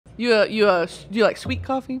Do you like sweet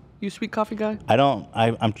coffee? You a sweet coffee guy? I don't.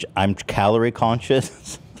 I'm calorie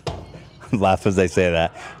conscious. Laugh as I say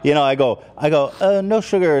that. You know, I go. No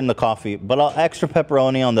sugar in the coffee, but I'll extra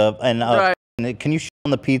pepperoni on the Right. can you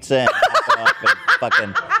on the pizza? And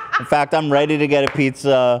fucking. In fact, I'm ready to get a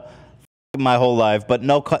pizza my whole life, but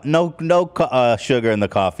no sugar in the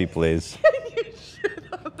coffee, please.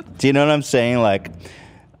 Do you know what I'm saying? Like,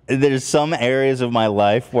 there's some areas of my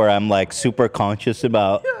life where I'm like super conscious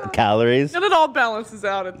about calories. And it all balances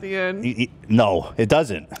out at the end. No, it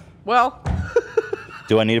doesn't. Well.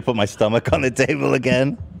 Do I need to put my stomach on the table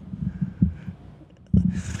again?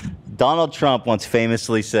 Donald Trump once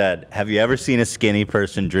famously said, "Have you ever seen a skinny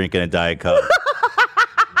person drinking a Diet Coke?"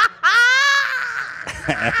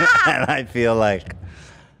 And I feel like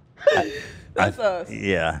That's us.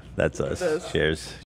 Yeah, that's us. Cheers.